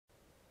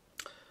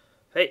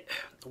Hey,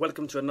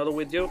 welcome to another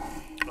video.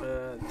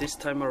 This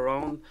time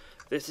around,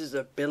 this is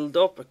a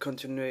build-up, a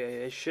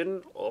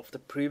continuation of the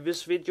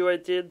previous video I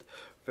did,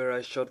 where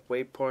I showed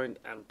Waypoint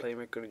and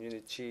Playmaker and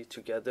Unity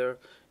together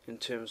in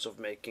terms of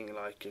making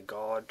like a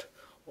guard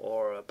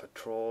or a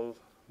patrol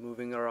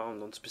moving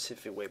around on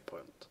specific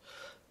waypoint.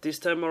 This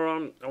time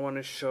around, I want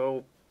to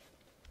show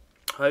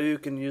how you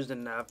can use the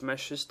nav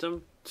mesh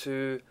system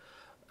to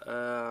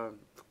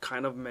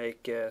kind of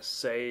make a,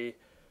 say,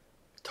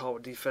 tower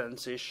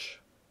defense-ish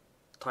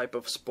type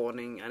of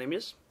spawning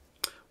enemies,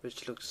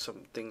 which looks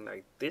something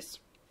like this.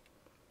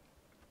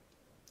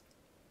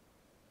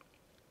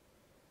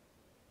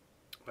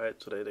 Right,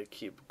 so they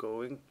keep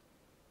going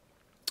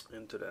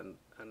into the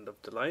end of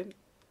the line.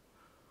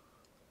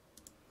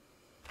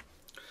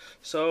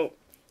 So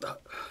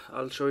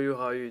I'll show you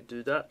how you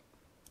do that.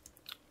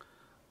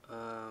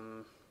 I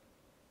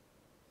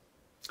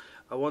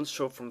won't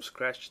show from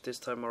scratch this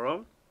time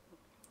around.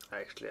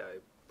 Actually, I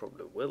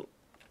probably will,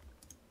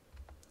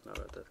 now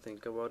that I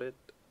think about it.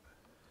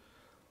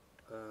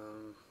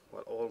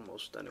 Well,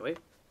 almost anyway.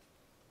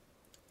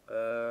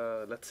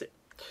 Let's see.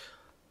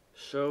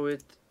 Show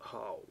it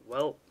how.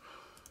 Well,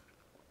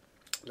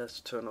 let's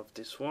turn off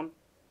this one.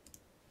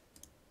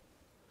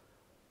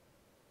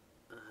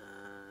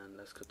 And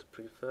let's go to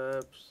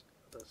prefabs.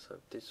 Let's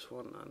have this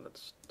one, and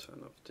let's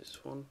turn off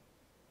this one.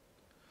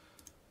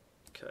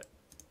 Okay.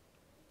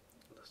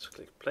 Let's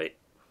click play.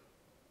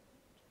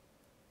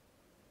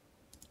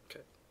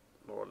 Okay,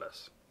 more or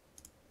less.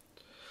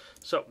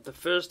 So the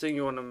first thing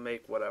you want to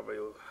make, whatever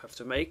you have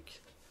to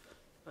make,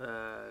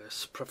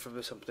 is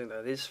preferably something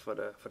like this for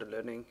the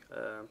learning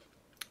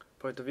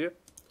point of view.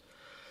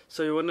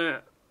 So you want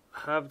to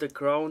have the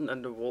ground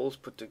and the walls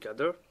put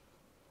together,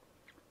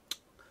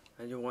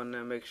 and you want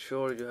to make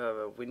sure you have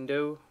a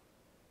window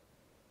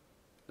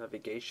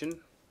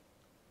navigation.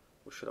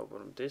 We should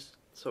open this.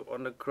 So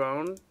on the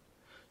ground,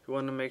 you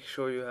want to make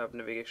sure you have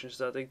navigation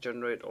static,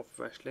 generate off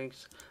mesh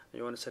links, and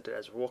you want to set it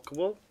as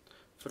walkable.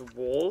 For the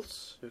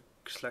walls, you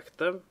select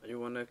them, and you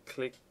want to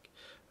click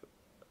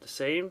the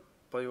same,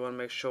 but you want to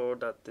make sure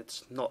that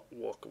it's not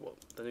walkable.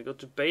 Then you go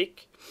to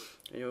bake,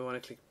 and you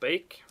want to click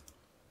bake.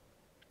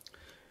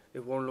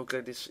 It won't look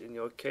like this in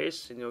your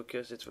case. In your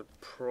case, it will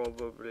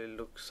probably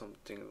look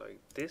something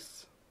like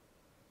this,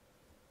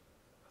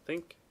 I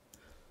think.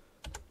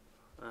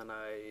 And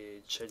I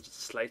changed it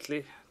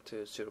slightly to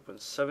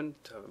 0.7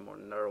 to have a more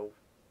narrow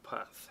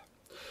path.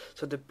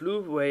 So the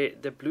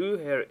blue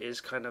here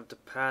is kind of the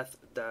path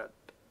that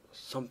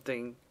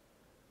something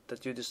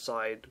that you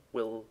decide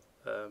will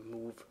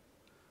move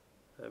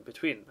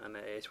between, and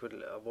it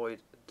will avoid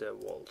the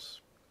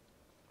walls.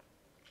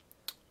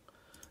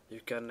 You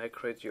can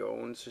create your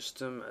own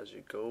system as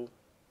you go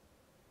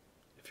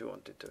if you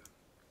wanted to.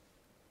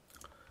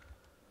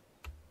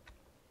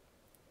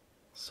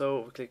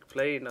 So we click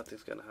play,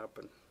 nothing's gonna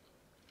happen.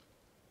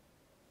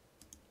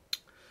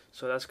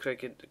 So let's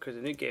create a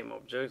new game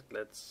object.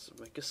 Let's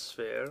make a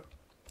sphere.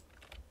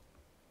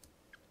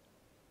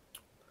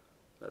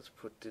 Let's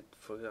put it,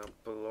 for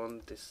example,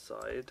 on this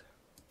side.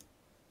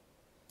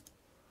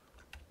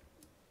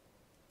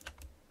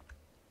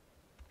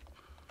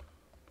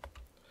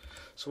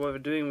 So what we're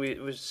doing,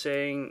 we're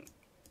saying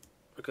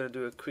we're gonna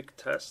do a quick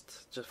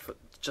test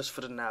just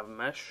for the nav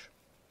mesh,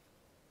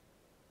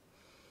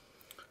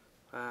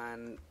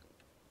 and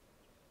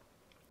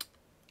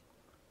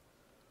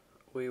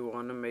we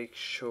want to make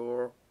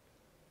sure.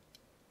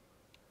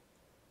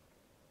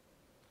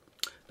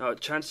 Now,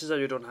 chances are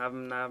you don't have a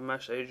nav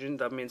mesh agent.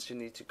 That means you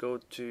need to go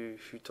to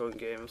Futon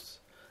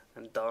Games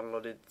and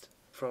download it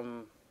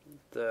from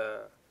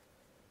the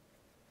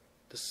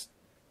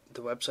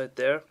website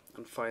there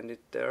and find it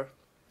there.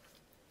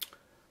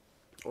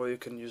 Or you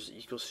can use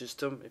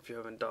Ecosystem if you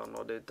haven't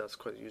downloaded. That's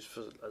quite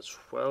useful as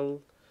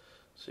well.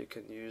 So you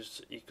can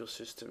use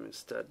Ecosystem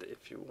instead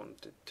if you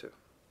wanted to,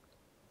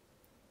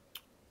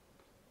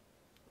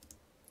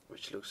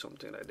 which looks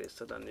something like this.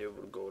 So then you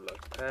will go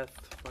like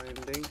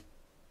Pathfinding,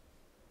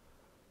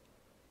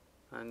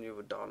 and you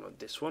will download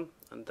this one,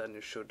 and then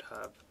you should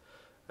have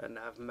a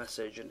nav mesh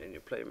agent in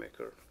your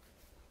Playmaker.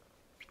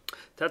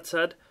 That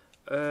said,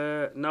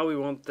 now we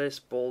want this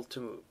ball to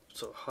move.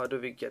 So how do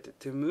we get it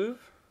to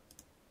move?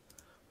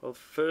 Well,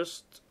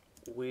 first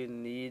we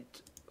need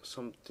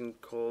something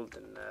called the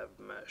nav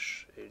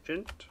mesh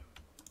agent.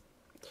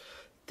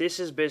 This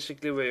is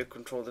basically where you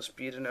control the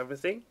speed and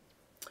everything.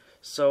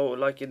 So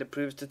like in the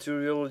previous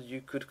tutorial,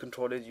 you could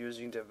control it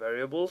using the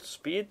variable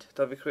speed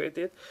that we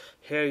created.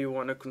 Here you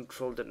want to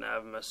control the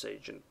nav mesh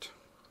agent,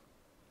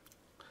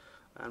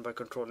 and by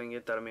controlling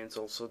it, that means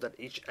also that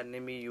each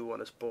enemy you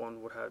want to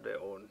spawn would have their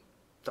own.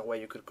 That way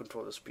you could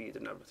control the speed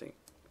and everything.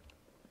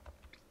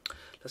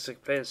 Let's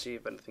click play and see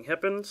if anything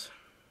happens.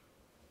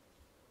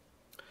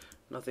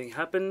 Nothing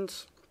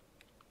happens.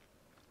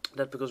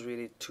 That's because we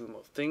need two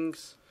more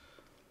things.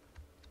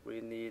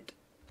 We need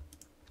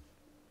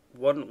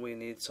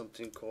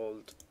something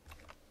called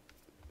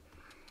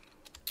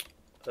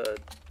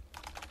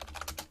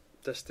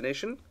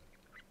destination.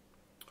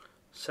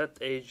 Set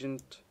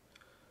agent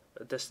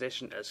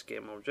destination as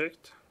game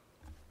object.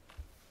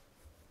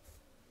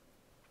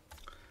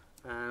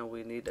 and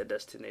we need a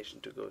destination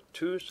to go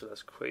to, so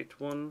let's create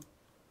one.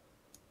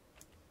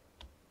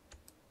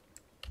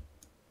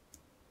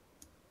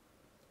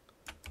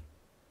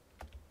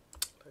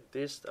 Like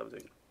this. I'm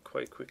doing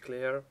quite quickly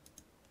here.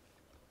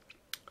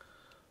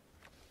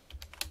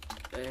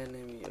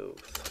 Enemy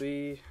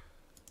 03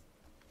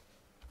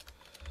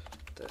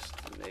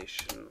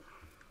 destination,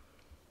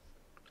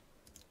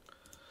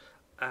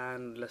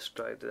 and let's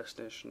try the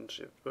destination if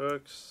it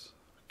works.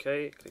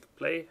 Okay, click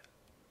play.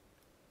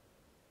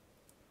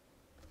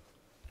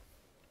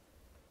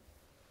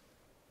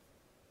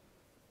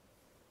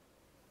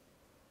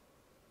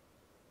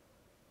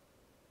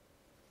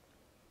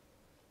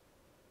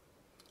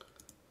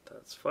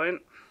 That's fine.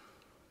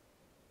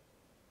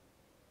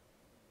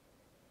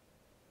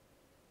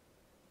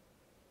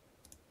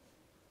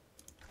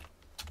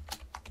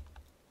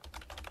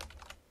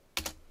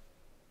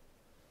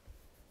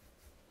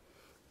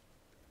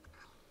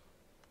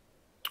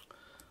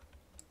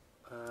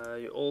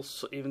 You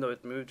also, even though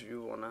it moved,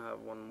 you want to have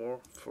one more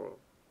for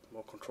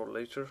more control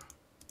later,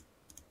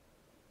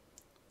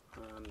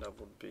 and that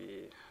would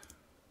be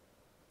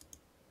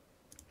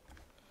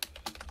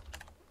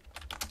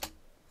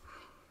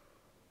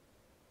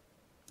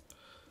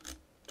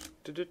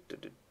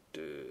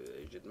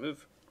agent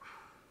move.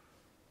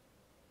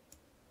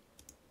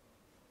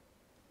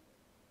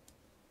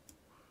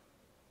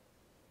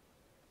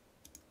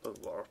 The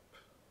warp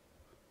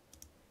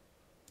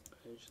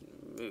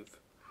agent move.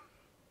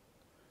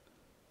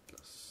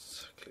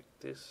 Let's click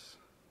this.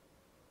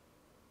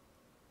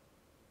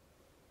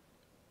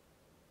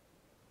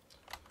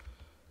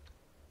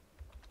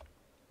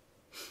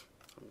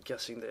 I'm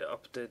guessing they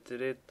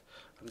updated it,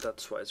 and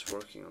that's why it's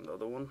working on the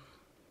other one.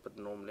 But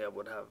normally you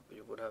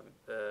would have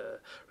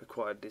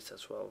required this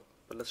as well.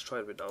 But let's try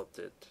it without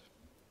it,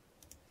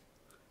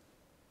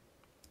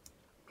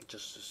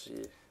 just to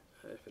see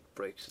if it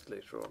breaks it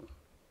later on.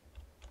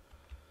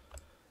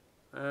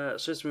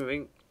 So it's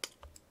moving,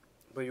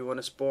 but you want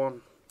to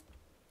spawn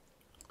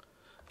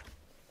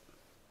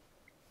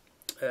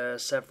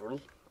several,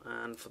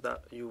 and for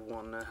that you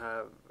want to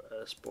have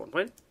a spawn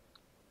point.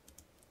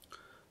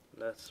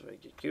 Let's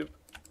make a cube.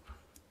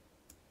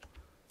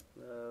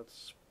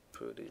 Let's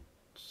put it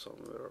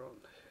somewhere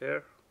around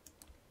here,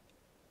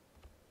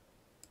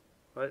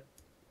 right?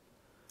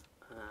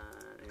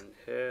 And in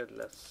here,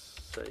 let's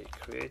say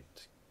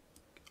create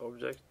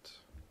object.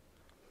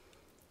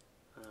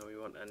 We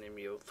want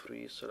enemy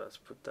 03, so let's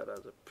put that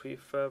as a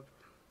prefab.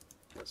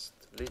 Let's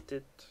delete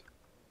it.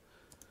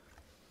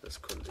 Let's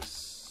call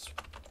this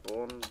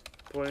spawn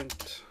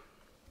point.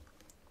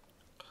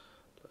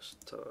 Let's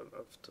turn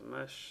off the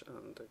mesh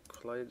and the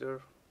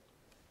collider.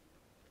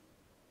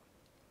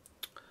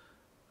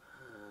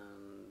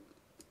 And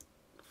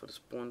for the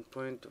spawn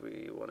point,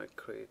 we want to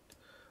create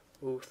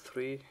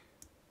 03.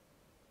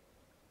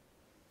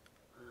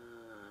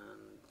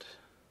 And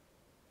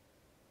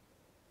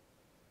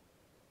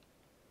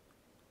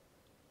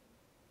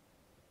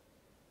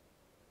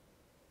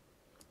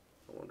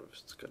I wonder if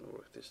it's gonna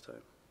work this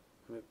time.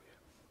 Maybe.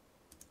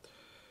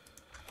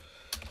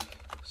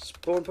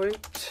 Spawn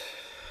point.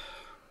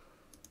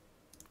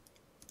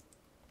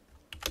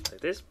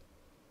 Like this.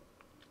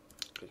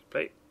 Click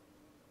play.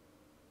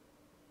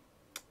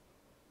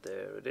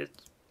 There it is.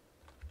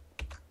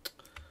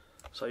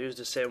 So I use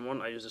the same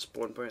one. I use the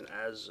spawn point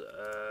as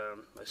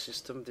my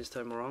system this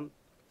time around.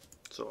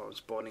 So I'm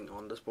spawning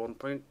on the spawn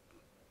point.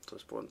 So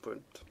spawn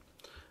point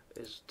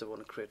is the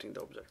one creating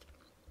the object.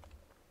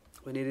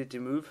 We need it to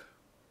move.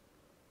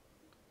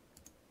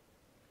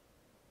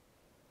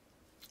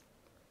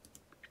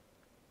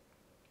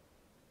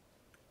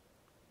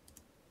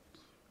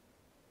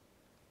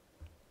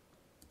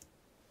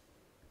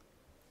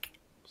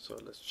 So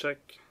let's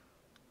check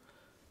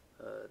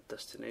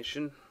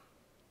destination.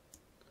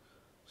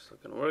 It's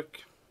not gonna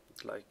work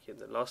like in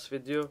the last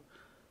video.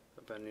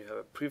 When you have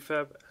a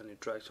prefab and you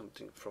drag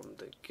something from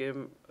the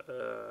game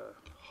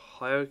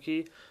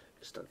hierarchy,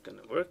 it's not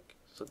gonna work.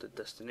 So the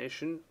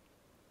destination,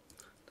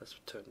 let's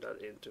turn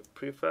that into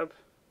prefab,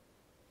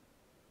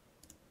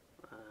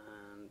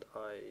 and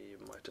I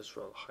might as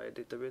well hide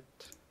it a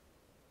bit.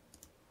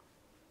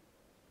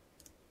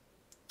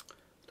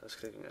 Let's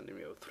click on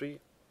enemy 03.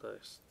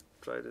 Let's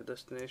try the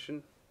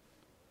destination.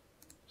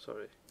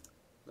 Sorry,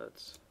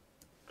 let's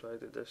try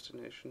the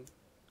destination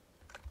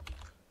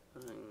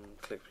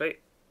and click play,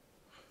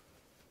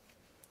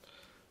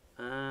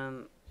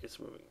 and it's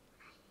moving.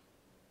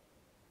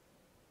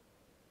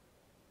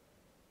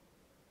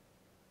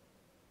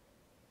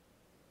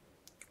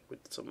 With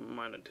some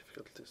minor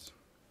difficulties.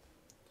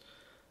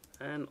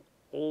 And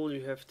all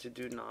you have to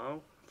do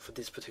now, for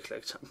this particular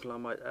example I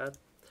might add,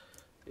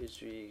 is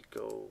we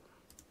go,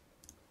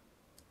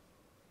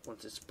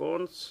 once it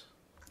spawns,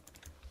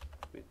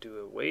 we do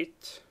a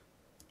wait,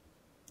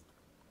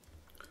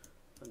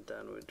 and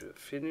then we do a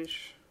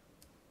finish.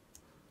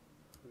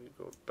 We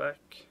go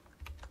back,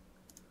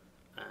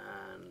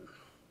 and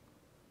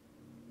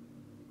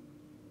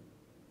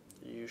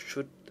you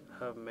should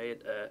have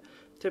made a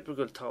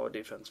typical tower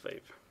defense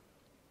wave.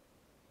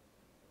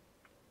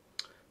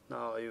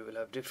 Now you will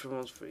have different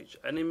ones for each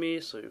enemy,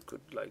 so you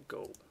could like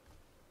go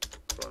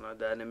for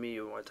another enemy,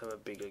 you might have a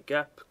bigger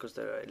gap because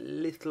they're a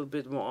little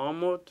bit more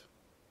armored.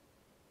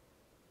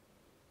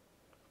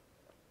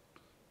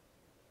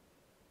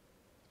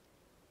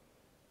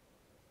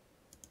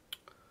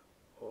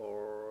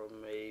 Or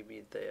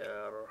maybe they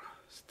are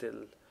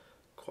still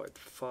quite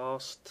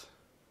fast,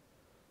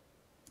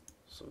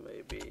 so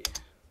maybe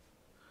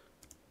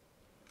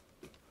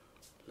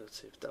let's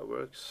see if that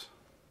works.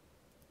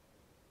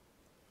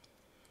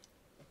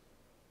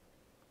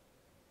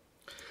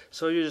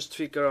 So you just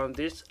tweak around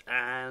this,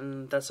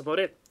 and that's about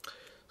it.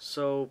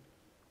 So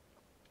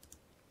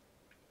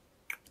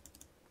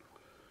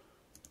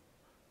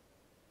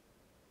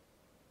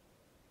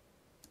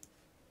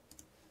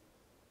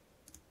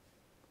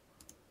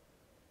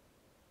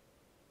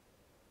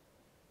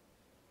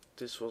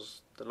this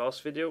was the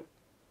last video,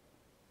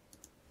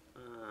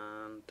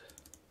 and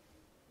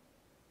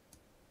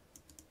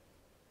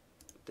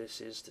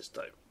this is this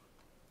time.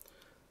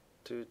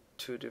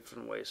 Two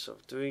different ways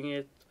of doing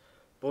it.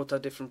 Both are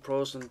different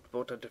pros and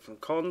both are different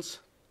cons.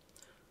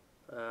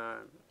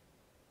 On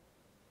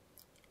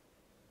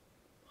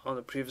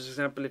the previous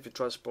example, if you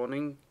try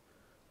spawning,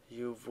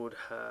 you would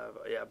have,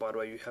 yeah, by the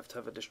way, you have to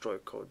have a destroy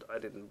code. I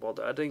didn't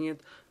bother adding it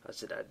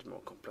as it added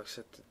more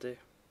complexity,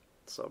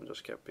 so I'm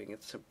just keeping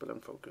it simple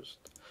and focused.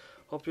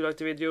 Hope you liked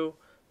the video.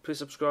 Please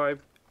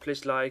subscribe,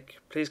 please like,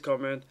 please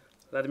comment,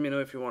 let me know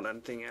if you want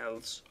anything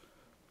else.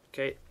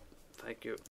 Okay, thank you.